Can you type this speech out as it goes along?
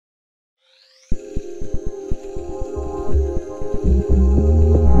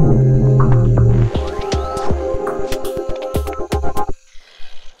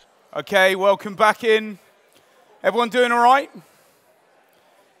Okay, welcome back in. Everyone doing all right?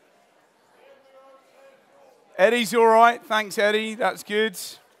 Eddie's all right. Thanks, Eddie. That's good.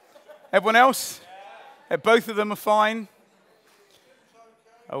 Everyone else? Both of them are fine.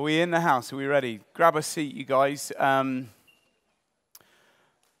 Are we in the house? Are we ready? Grab a seat, you guys.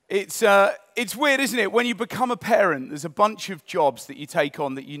 It's weird, isn't it? When you become a parent, there's a bunch of jobs that you take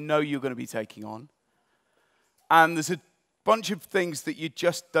on that you know you're going to be taking on. And there's a bunch of things that you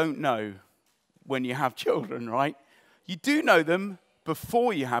just don't know when you have children, right? You do know them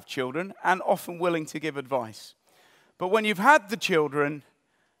before you have children and often willing to give advice. But when you've had the children,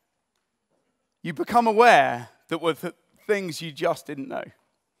 you become aware that were things you just didn't know.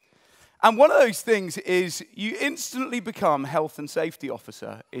 And one of those things is you instantly become health and safety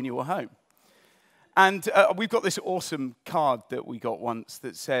officer in your home. And we've got this awesome card that we got once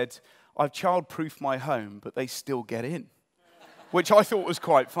that said, "I've child-proofed my home, but they still get in," which I thought was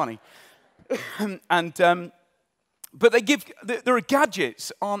quite funny. But there are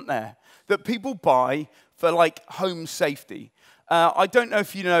gadgets, aren't there, that people buy for like home safety. I don't know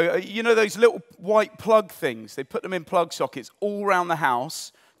if you know those little white plug things. They put them in plug sockets all around the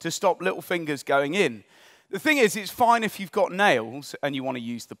house to stop little fingers going in. The thing is, it's fine if you've got nails and you want to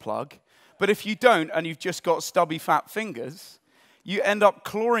use the plug, but if you don't and you've just got stubby fat fingers, you end up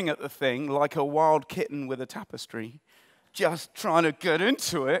clawing at the thing like a wild kitten with a tapestry, just trying to get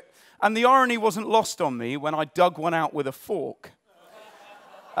into it. And the irony wasn't lost on me when I dug one out with a fork.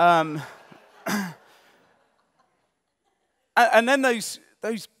 And then those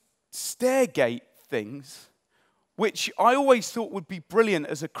Stairgate things, which I always thought would be brilliant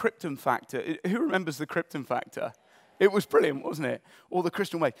as a Krypton factor. Who remembers the Krypton factor? It was brilliant, wasn't it? All the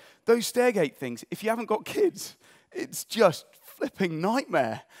crystal maze. Those Stairgate things, if you haven't got kids, it's just flipping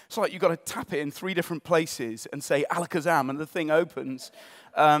nightmare. It's like you've got to tap it in 3 different places and say Alakazam and the thing opens.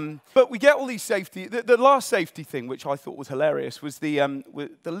 But we get all these safety. The last safety thing, which I thought was hilarious, was the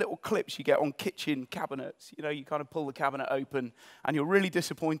little clips you get on kitchen cabinets. You know, you kind of pull the cabinet open and you're really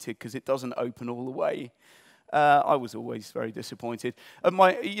disappointed because it doesn't open all the way. I was always very disappointed.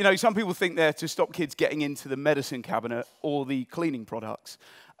 Some people think they're to stop kids getting into the medicine cabinet or the cleaning products.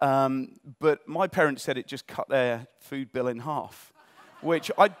 But my parents said it just cut their food bill in half,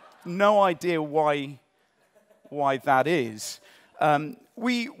 which I no idea why that is.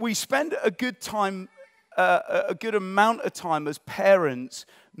 We spend a good amount of time as parents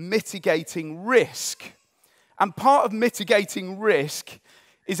mitigating risk. And part of mitigating risk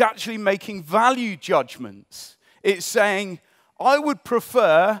is actually making value judgments. It's saying, I would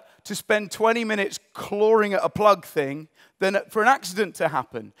prefer to spend 20 minutes clawing at a plug thing than for an accident to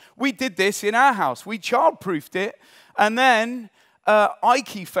happen. We did this in our house. We child-proofed it. And then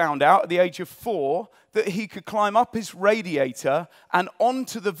Ike found out at the age of 4 that he could climb up his radiator and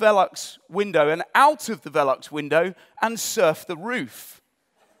onto the Velux window and out of the Velux window and surf the roof.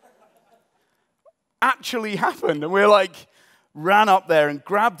 Actually happened. And we're like, ran up there and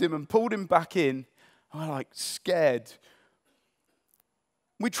grabbed him and pulled him back in. We're like scared.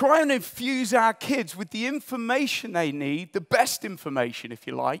 We try and infuse our kids with the information they need, the best information, if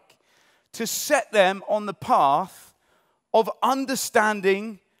you like, to set them on the path of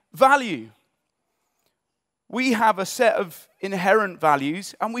understanding value. We have a set of inherent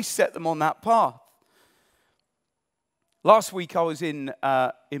values, and we set them on that path. Last week, I was in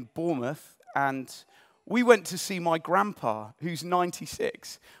Bournemouth, and we went to see my grandpa, who's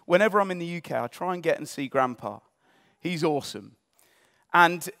 96. Whenever I'm in the UK, I try and get and see Grandpa. He's awesome.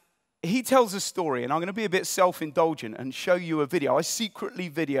 And he tells a story, and I'm going to be a bit self-indulgent and show you a video. I secretly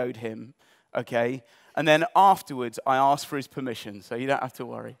videoed him, okay? And then afterwards, I asked for his permission, so you don't have to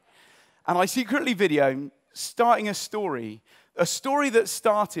worry. And I secretly videoed him starting a story that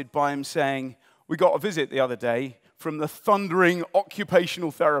started by him saying, we got a visit the other day from the thundering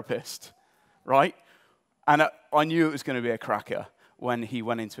occupational therapist, right? And I knew it was going to be a cracker when he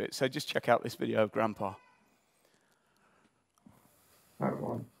went into it. So just check out this video of Grandpa. That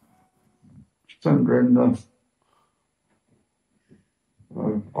one. Thundering the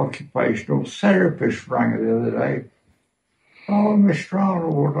occupational therapist rang the other day. Oh, Mr.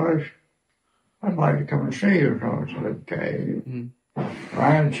 Arnold, I'd like to come and see you. So I said, okay.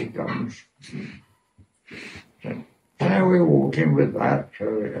 Round she comes. So we walk in with that.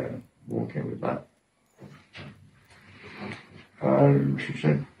 So walk in with that. And she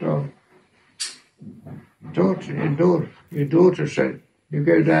said, your daughter said, you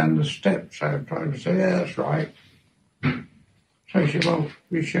go down the steps. I tried to say, yeah, that's right. So she said, well,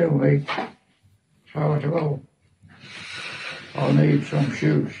 you show me. So I said, well, I'll need some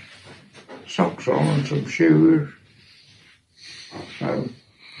shoes. Socks on and some shoes. So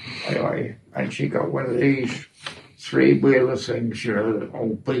Anyway, and she got one of these three-wheeler things, you know, that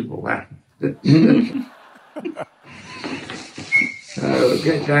old people have. So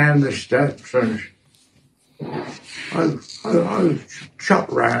get down the steps, and I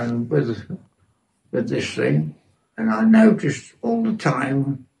shot round with this thing, and I noticed all the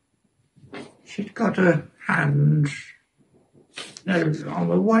time she'd got her hands, you know, on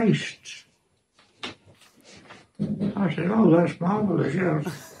the waist. I said, "Oh, that's marvellous. Yeah,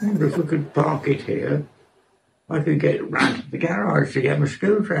 I wonder if we could park it here. I could get round to the garage to get my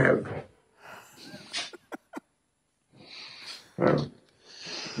scooter out." So,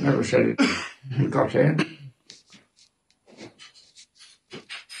 never said it. We got in.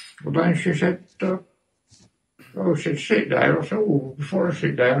 Well, then she said, "Oh," she said, "sit down." I said, "Oh, before I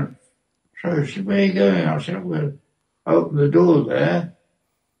sit down." So she said, "Where are you going?" I said, "Well, open the door there."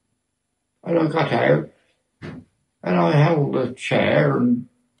 And I got out, and I held the chair and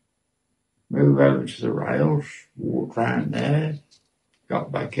moved over to the rails, walked round there,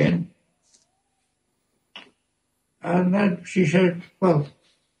 got back in. And then she said, "Well,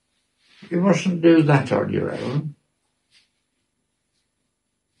 you mustn't do that on your own.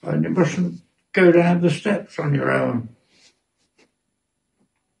 And you mustn't go down the steps on your own."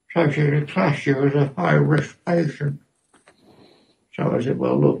 So she would class you as a high-risk patient. So I said,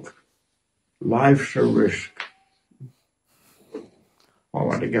 "Well, look, life's a risk. I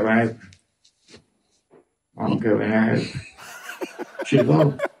want to go out. I'm going out." She said,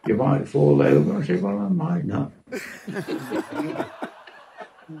 "Well, you might fall over." I said, "Well, I might not."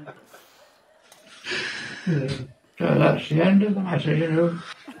 So that's the end of the matter, you know.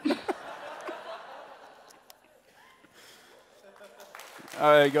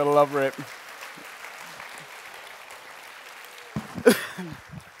 Oh, you gotta love Rip.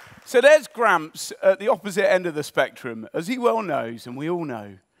 So there's Gramps at the opposite end of the spectrum, as he well knows, and we all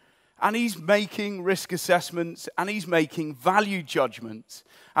know. And he's making risk assessments, and he's making value judgments.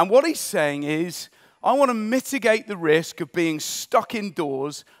 And what he's saying is, I want to mitigate the risk of being stuck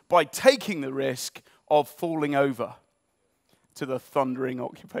indoors by taking the risk of falling over. To the thundering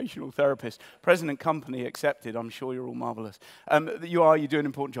occupational therapist. President Company accepted. I'm sure you're all marvelous. You're doing an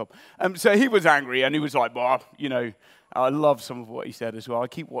important job. So he was angry, and he was like, "Well, you know," I love some of what he said as well. I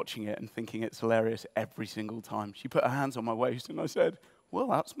keep watching it and thinking it's hilarious every single time. She put her hands on my waist, and I said, "Well,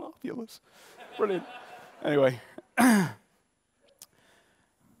 that's marvelous." Brilliant. Anyway.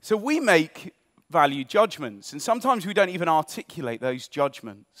 So we make value judgments, and sometimes we don't even articulate those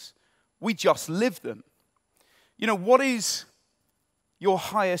judgments. We just live them. You know, what is your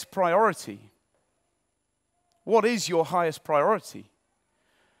highest priority? What is your highest priority?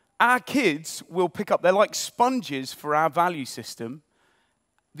 Our kids will pick up, they're like sponges for our value system,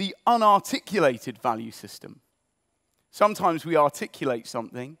 the unarticulated value system. Sometimes we articulate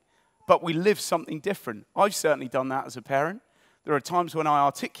something, but we live something different. I've certainly done that as a parent. There are times when I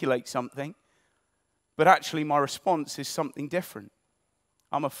articulate something, but actually my response is something different.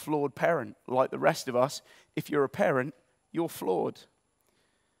 I'm a flawed parent, like the rest of us. If you're a parent, you're flawed.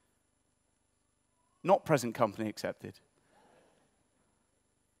 Not Present Company accepted.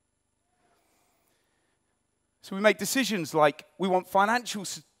 So we make decisions like we want financial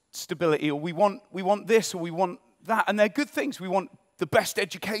stability, or we want this, or we want that, and they're good things. We want the best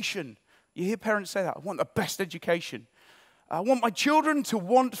education. You hear parents say that. I want the best education. I want my children to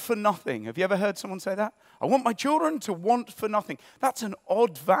want for nothing. Have you ever heard someone say that? I want my children to want for nothing. That's an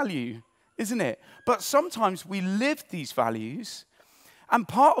odd value, isn't it? But sometimes we live these values, and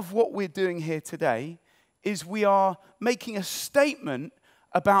part of what we're doing here today is we are making a statement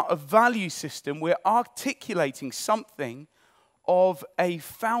about a value system. We're articulating something of a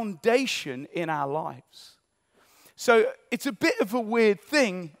foundation in our lives. So it's a bit of a weird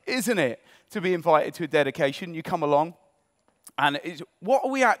thing, isn't it, to be invited to a dedication. You come along, and what are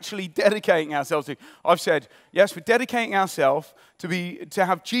we actually dedicating ourselves to? I've said, yes, we're dedicating ourselves to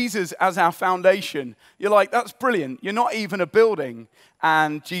have Jesus as our foundation. You're like, that's brilliant. You're not even a building,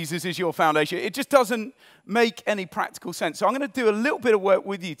 and Jesus is your foundation. It just doesn't make any practical sense. So I'm going to do a little bit of work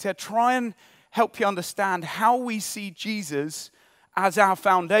with you to try and help you understand how we see Jesus as our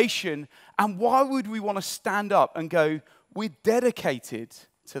foundation, and why would we want to stand up and go, we're dedicated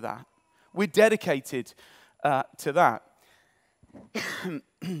to that. We're dedicated to that.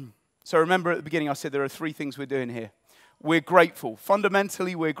 So remember at the beginning I said there are three things we're doing here. We're grateful.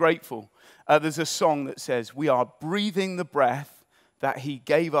 Fundamentally, we're grateful. There's a song that says, we are breathing the breath that he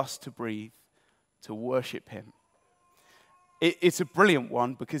gave us to breathe to worship him. It's a brilliant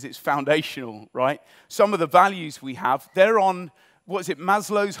one because it's foundational, right? Some of the values we have, they're on, what is it,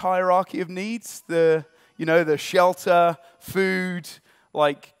 Maslow's hierarchy of needs? The shelter, food,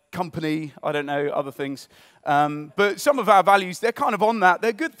 like company, I don't know, other things. But some of our values, they're kind of on that.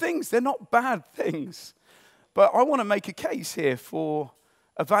 They're good things. They're not bad things. But I want to make a case here for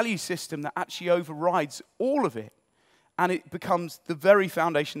a value system that actually overrides all of it, and it becomes the very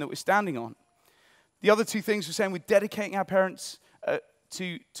foundation that we're standing on. The other two things we're saying, we're dedicating our parents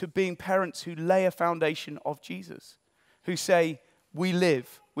to being parents who lay a foundation of Jesus, who say, we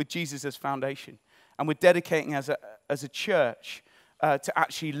live with Jesus as foundation. And we're dedicating as a church to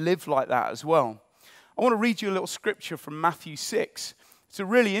actually live like that as well. I want to read you a little scripture from Matthew 6. It's a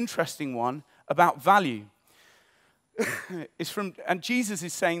really interesting one about value. And Jesus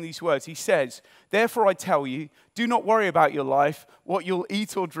is saying these words. He says, therefore I tell you, do not worry about your life, what you'll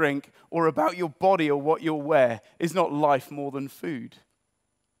eat or drink, or about your body or what you'll wear. Is not life more than food?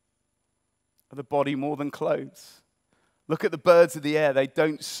 Or the body more than clothes? Look at the birds of the air. They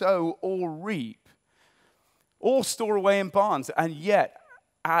don't sow or reap or store away in barns, and yet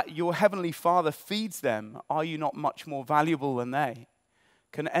your heavenly Father feeds them. Are you not much more valuable than they?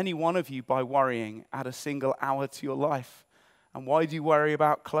 Can any one of you, by worrying, add a single hour to your life? And why do you worry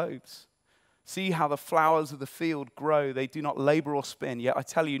about clothes? See how the flowers of the field grow. They do not labor or spin. Yet I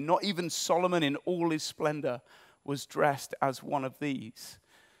tell you, not even Solomon in all his splendor was dressed as one of these.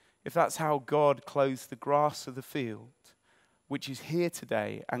 If that's how God clothes the grass of the field, which is here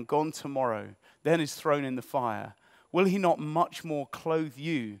today and gone tomorrow, then is thrown in the fire, will he not much more clothe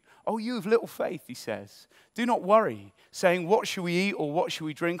you? Oh, you of little faith, he says. Do not worry, saying, what shall we eat, or what shall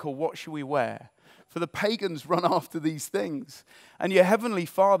we drink, or what shall we wear? For the pagans run after these things, and your heavenly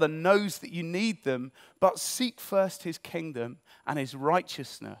Father knows that you need them, but seek first his kingdom and his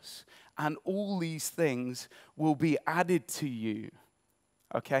righteousness, and all these things will be added to you.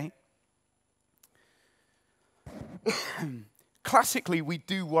 Okay? Classically, we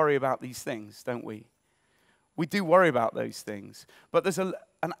do worry about these things, don't we? We do worry about those things. But there's an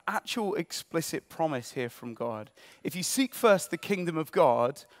actual explicit promise here from God. If you seek first the kingdom of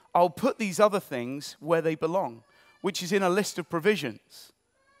God, I'll put these other things where they belong, which is in a list of provisions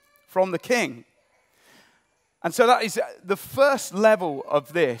from the king. And so that is the first level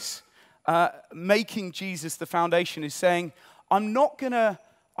of this, making Jesus the foundation, is saying, I'm not going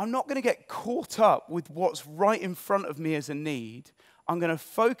to get caught up with what's right in front of me as a need. I'm going to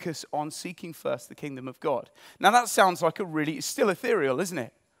focus on seeking first the kingdom of God. Now that sounds like it's still ethereal, isn't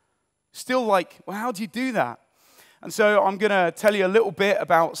it? Still like, well, how do you do that? And so I'm going to tell you a little bit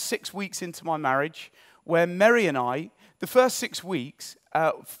about 6 weeks into my marriage, where Mary and I, the first 6 weeks,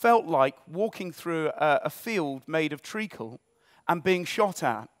 felt like walking through a field made of treacle and being shot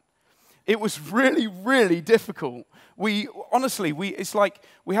at. It was really, really difficult. It's like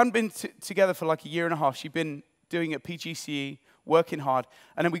we hadn't been together for like a year and a half. She'd been doing it at PGCE, working hard,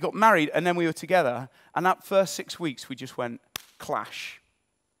 and then we got married, and then we were together, and that first 6 weeks, we just went clash.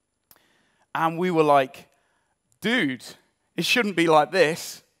 And we were like, dude, it shouldn't be like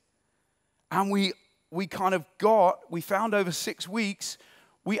this. And we found over 6 weeks,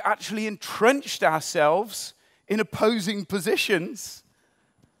 we actually entrenched ourselves in opposing positions.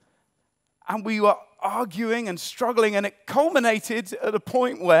 And we were arguing and struggling, and it culminated at a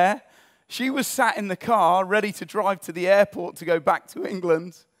point where she was sat in the car, ready to drive to the airport to go back to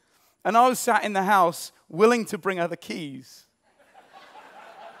England, and I was sat in the house, willing to bring her the keys.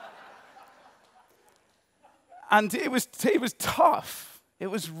 And it was tough. It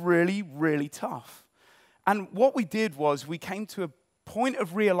was really, really tough. And what we did was we came to a point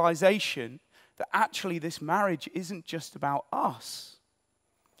of realization that actually this marriage isn't just about us.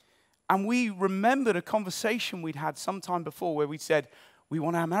 And we remembered a conversation we'd had sometime before where we said, we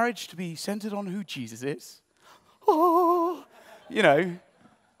want our marriage to be centered on who Jesus is. Oh,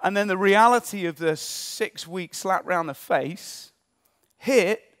 And then the reality of the 6 week slap round the face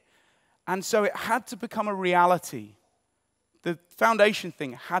hit, and so it had to become a reality. The foundation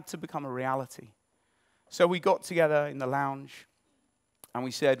thing had to become a reality. So we got together in the lounge, and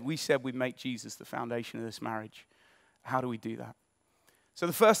we said we'd make Jesus the foundation of this marriage. How do we do that? So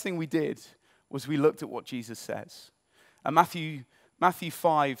the first thing we did was we looked at what Jesus says. And Matthew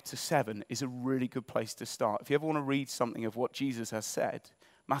 5-7 is a really good place to start. If you ever want to read something of what Jesus has said,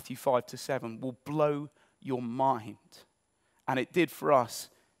 Matthew 5-7 will blow your mind. And it did for us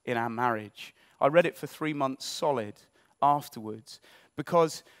in our marriage. I read it for 3 months solid afterwards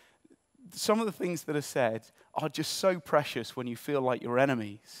because some of the things that are said are just so precious when you feel like your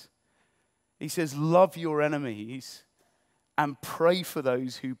enemies. He says, love your enemies and pray for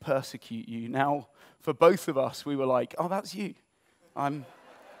those who persecute you. Now, for both of us, we were like, oh, that's you. I'm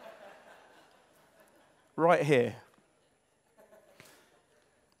right here.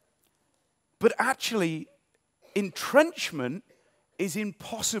 But actually, entrenchment is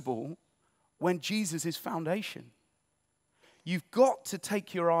impossible when Jesus is foundation. You've got to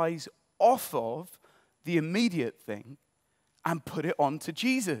take your eyes off of the immediate thing and put it onto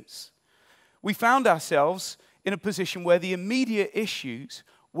Jesus. We found ourselves in a position where the immediate issues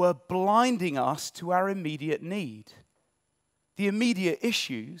were blinding us to our immediate need. The immediate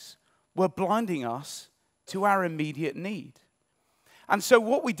issues were blinding us to our immediate need. And so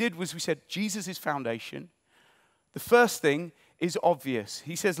what we did was we said, Jesus is foundation. The first thing is obvious.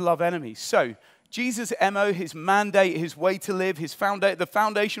 He says, love enemies. So Jesus' MO, his mandate, his way to live, the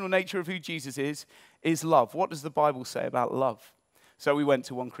foundational nature of who Jesus is love. What does the Bible say about love? So we went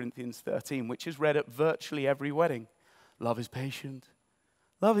to 1 Corinthians 13, which is read at virtually every wedding. Love is patient.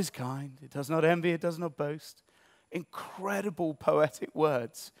 Love is kind. It does not envy. It does not boast. Incredible poetic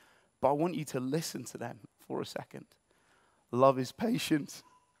words. But I want you to listen to them for a second. Love is patient.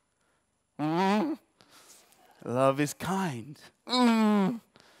 Love is kind. I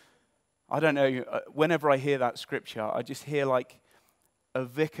don't know, whenever I hear that scripture, I just hear like a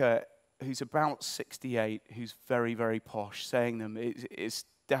vicar who's about 68, who's very, very posh, saying them. It's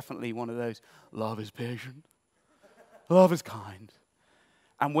definitely one of those, love is patient, love is kind.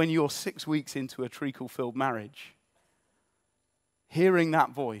 And when you're 6 weeks into a treacle-filled marriage, hearing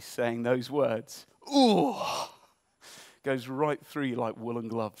that voice saying those words, ooh, goes right through you like woolen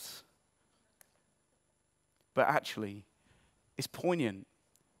gloves. But actually, it's poignant.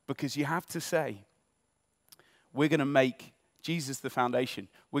 Because you have to say, we're going to make Jesus the foundation.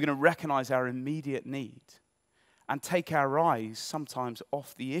 We're going to recognize our immediate need and take our eyes sometimes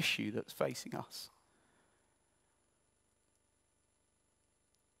off the issue that's facing us.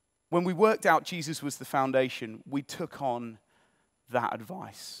 When we worked out Jesus was the foundation, we took on that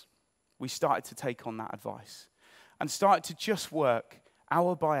advice. We started to take on that advice and started to just work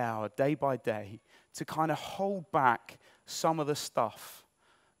hour by hour, day by day, to kind of hold back some of the stuff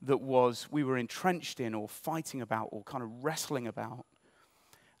that we were entrenched in or fighting about or kind of wrestling about,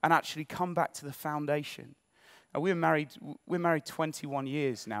 and actually come back to the foundation. And we're married 21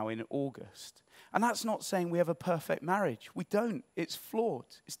 years now in August. And that's not saying we have a perfect marriage. We don't. It's flawed.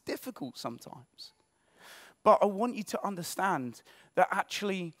 It's difficult sometimes. But I want you to understand that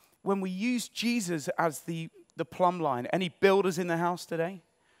actually when we use Jesus as the plumb line, any builders in the house today?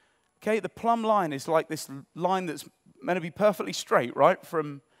 Okay, the plumb line is like this line that's meant to be perfectly straight, right?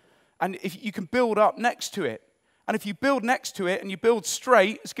 And if you can build up next to it. And if you build next to it and you build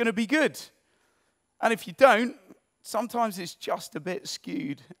straight, it's going to be good. And if you don't, sometimes it's just a bit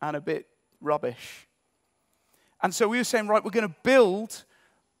skewed and a bit rubbish. And so we were saying, right, we're going to build.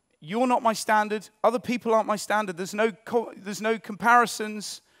 You're not my standard. Other people aren't my standard. There's no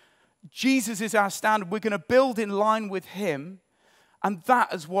comparisons. Jesus is our standard. We're going to build in line with him. And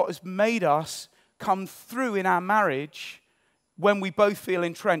that is what has made us come through in our marriage when we both feel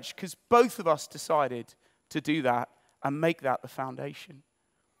entrenched, because both of us decided to do that and make that the foundation.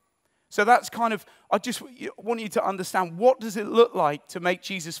 So that's kind of, I just want you to understand, what does it look like to make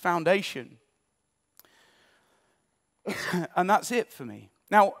Jesus foundation? And that's it for me.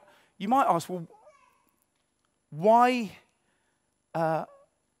 Now, you might ask, well, why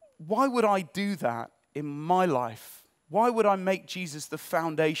would I do that in my life? Why would I make Jesus the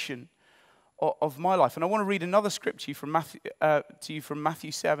foundation of my life? And I want to read another scripture from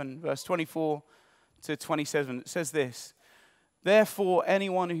Matthew 7, verse 24 to 27. It says this: "Therefore,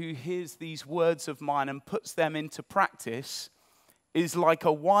 anyone who hears these words of mine and puts them into practice is like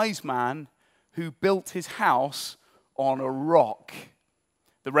a wise man who built his house on a rock.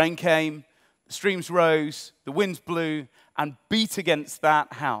 The rain came, the streams rose, the winds blew and beat against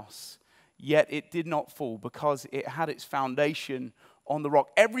that house. Yet it did not fall because it had its foundation on the rock.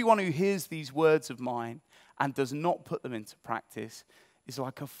 Everyone who hears these words of mine and does not put them into practice is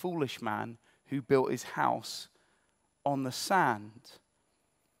like a foolish man who built his house on the sand.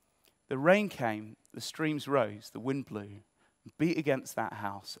 The rain came, the streams rose, the wind blew, beat against that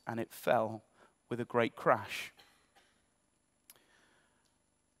house, and it fell with a great crash."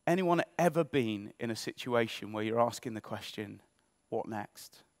 Anyone ever been in a situation where you're asking the question, what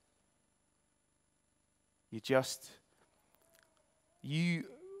next?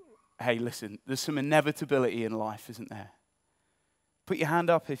 Hey, listen, there's some inevitability in life, isn't there? Put your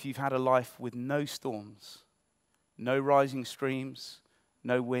hand up if you've had a life with no storms, no rising streams,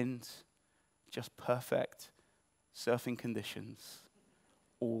 no winds, just perfect surfing conditions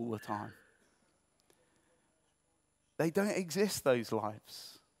all the time. They don't exist, those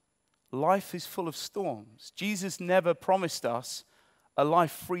lives. Life is full of storms. Jesus never promised us a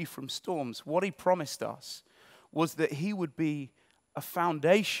life free from storms. What he promised us was that he would be a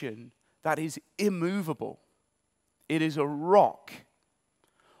foundation that is immovable. It is a rock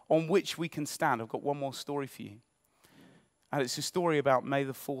on which we can stand. I've got one more story for you. And it's a story about May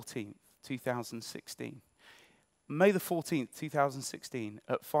the 14th, 2016. May the 14th, 2016,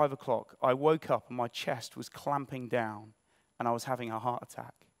 at 5 o'clock, I woke up and my chest was clamping down and I was having a heart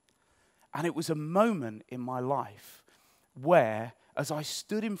attack. And it was a moment in my life where, as I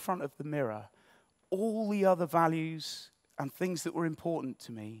stood in front of the mirror, all the other values and things that were important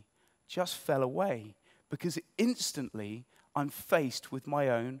to me just fell away, because instantly I'm faced with my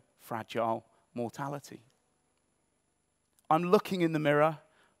own fragile mortality. I'm looking in the mirror.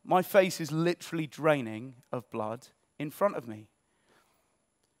 My face is literally draining of blood in front of me.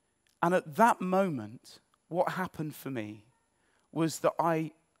 And at that moment, what happened for me was that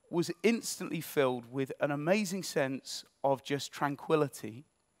I was instantly filled with an amazing sense of just tranquility.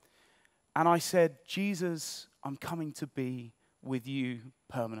 And I said, Jesus, I'm coming to be with you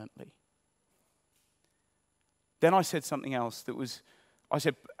permanently. Then I said something else I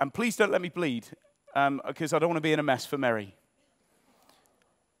said, and please don't let me bleed, because I don't want to be in a mess for Mary.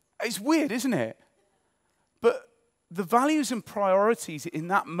 It's weird, isn't it? But the values and priorities in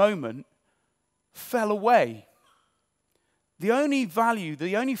that moment fell away. The only value,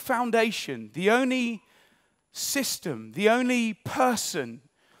 the only foundation, the only system, the only person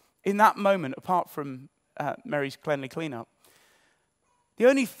in that moment, apart from Mary's cleanly cleanup, the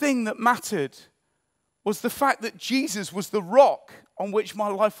only thing that mattered was the fact that Jesus was the rock on which my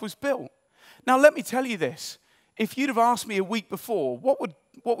life was built. Now, let me tell you this. If you'd have asked me a week before, what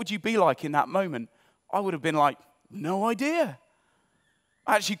would you be like in that moment? I would have been like, no idea.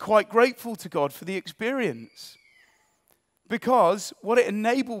 Actually quite grateful to God for the experience. Because what it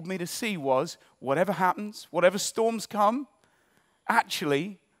enabled me to see was, whatever happens, whatever storms come,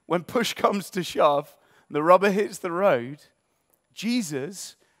 actually, when push comes to shove, the rubber hits the road,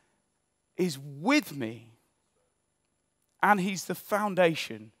 Jesus is with me. And he's the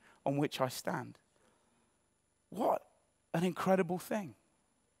foundation on which I stand. What an incredible thing.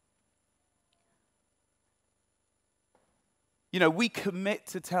 You know, we commit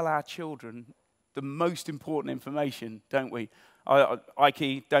to tell our children the most important information, don't we?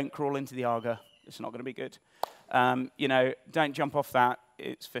 Ike, don't crawl into the Arga. It's not going to be good. You know, don't jump off that.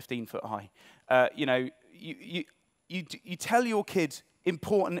 It's 15 foot high. You know, you tell your kids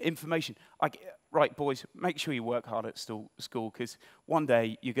important information. Right, boys, make sure you work hard at school, because one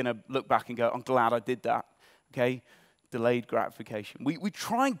day you're going to look back and go, I'm glad I did that. Okay? Delayed gratification. We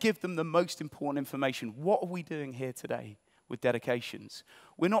try and give them the most important information. What are we doing here today with dedications?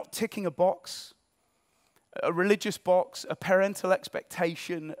 We're not ticking a box, a religious box, a parental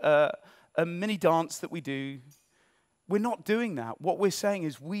expectation, a mini dance that we do. We're not doing that. What we're saying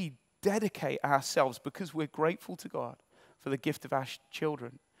is we dedicate ourselves, because we're grateful to God for the gift of our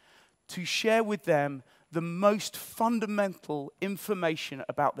children, to share with them the most fundamental information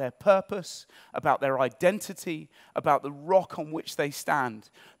about their purpose, about their identity, about the rock on which they stand.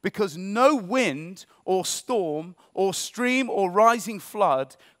 Because no wind or storm or stream or rising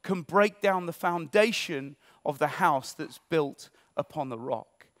flood can break down the foundation of the house that's built upon the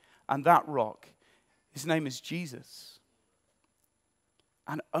rock. And that rock, his name is Jesus.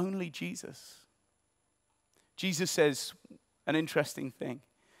 And only Jesus. Jesus says an interesting thing.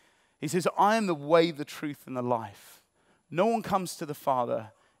 He says, I am the way, the truth, and the life. No one comes to the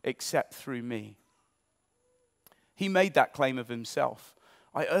Father except through me. He made that claim of himself.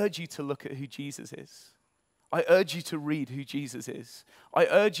 I urge you to look at who Jesus is. I urge you to read who Jesus is. I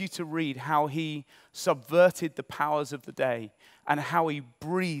urge you to read how he subverted the powers of the day and how he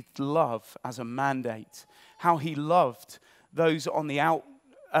breathed love as a mandate, how he loved those who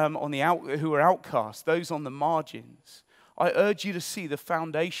are outcast, those on the margins. I urge you to see the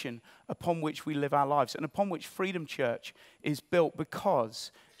foundation upon which we live our lives and upon which Freedom Church is built,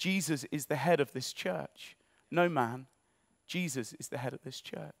 because Jesus is the head of this church. No man. Jesus is the head of this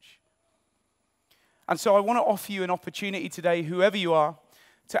church. And so I want to offer you an opportunity today, whoever you are,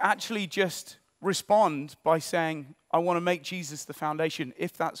 to actually just respond by saying, I want to make Jesus the foundation,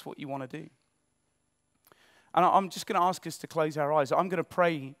 if that's what you want to do. And I'm just going to ask us to close our eyes. I'm going to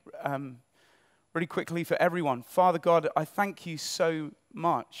pray really quickly for everyone. Father God, I thank you so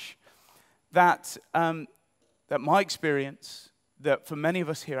much that my experience, that for many of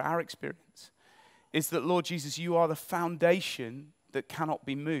us here, our experience, is that, Lord Jesus, you are the foundation that cannot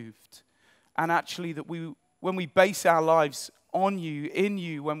be moved. And actually that when we base our lives on you, in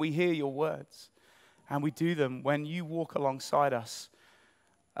you, when we hear your words, and we do them, when you walk alongside us,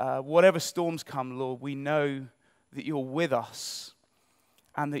 whatever storms come, Lord, we know that you're with us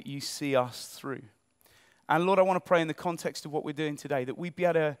and that you see us through. And Lord, I want to pray in the context of what we're doing today, that we'd be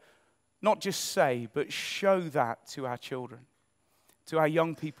able to not just say, but show that to our children. to our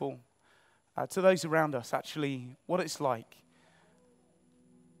young people, to those around us, actually, what it's like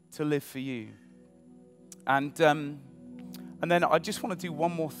to live for you. And then I just want to do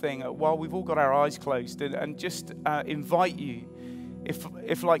one more thing while we've all got our eyes closed, and just invite you,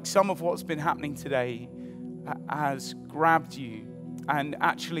 if like some of what's been happening today has grabbed you, and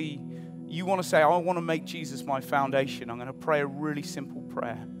actually you want to say, I want to make Jesus my foundation, I'm going to pray a really simple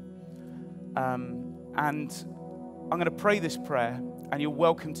prayer. And I'm going to pray this prayer, and you're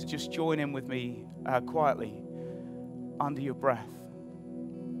welcome to just join in with me quietly under your breath.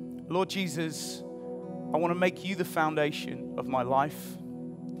 Lord Jesus, I want to make you the foundation of my life.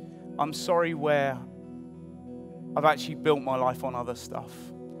 I'm sorry where I've actually built my life on other stuff,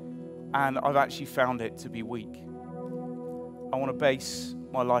 and I've actually found it to be weak. I want to base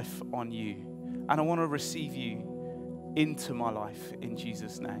my life on you, and I want to receive you into my life in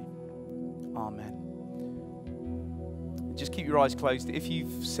Jesus' name. Amen. Just keep your eyes closed. If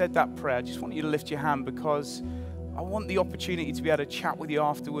you've said that prayer, I just want you to lift your hand, because I want the opportunity to be able to chat with you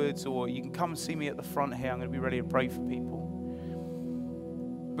afterwards, or you can come and see me at the front here. I'm going to be ready to pray for people.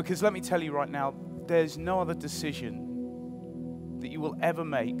 Because let me tell you right now, there's no other decision that you will ever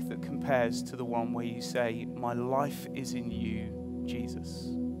make that compares to the one where you say, my life is in you, Jesus.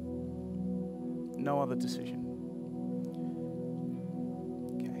 No other decision.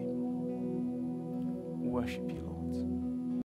 Okay. Worship you, Lord.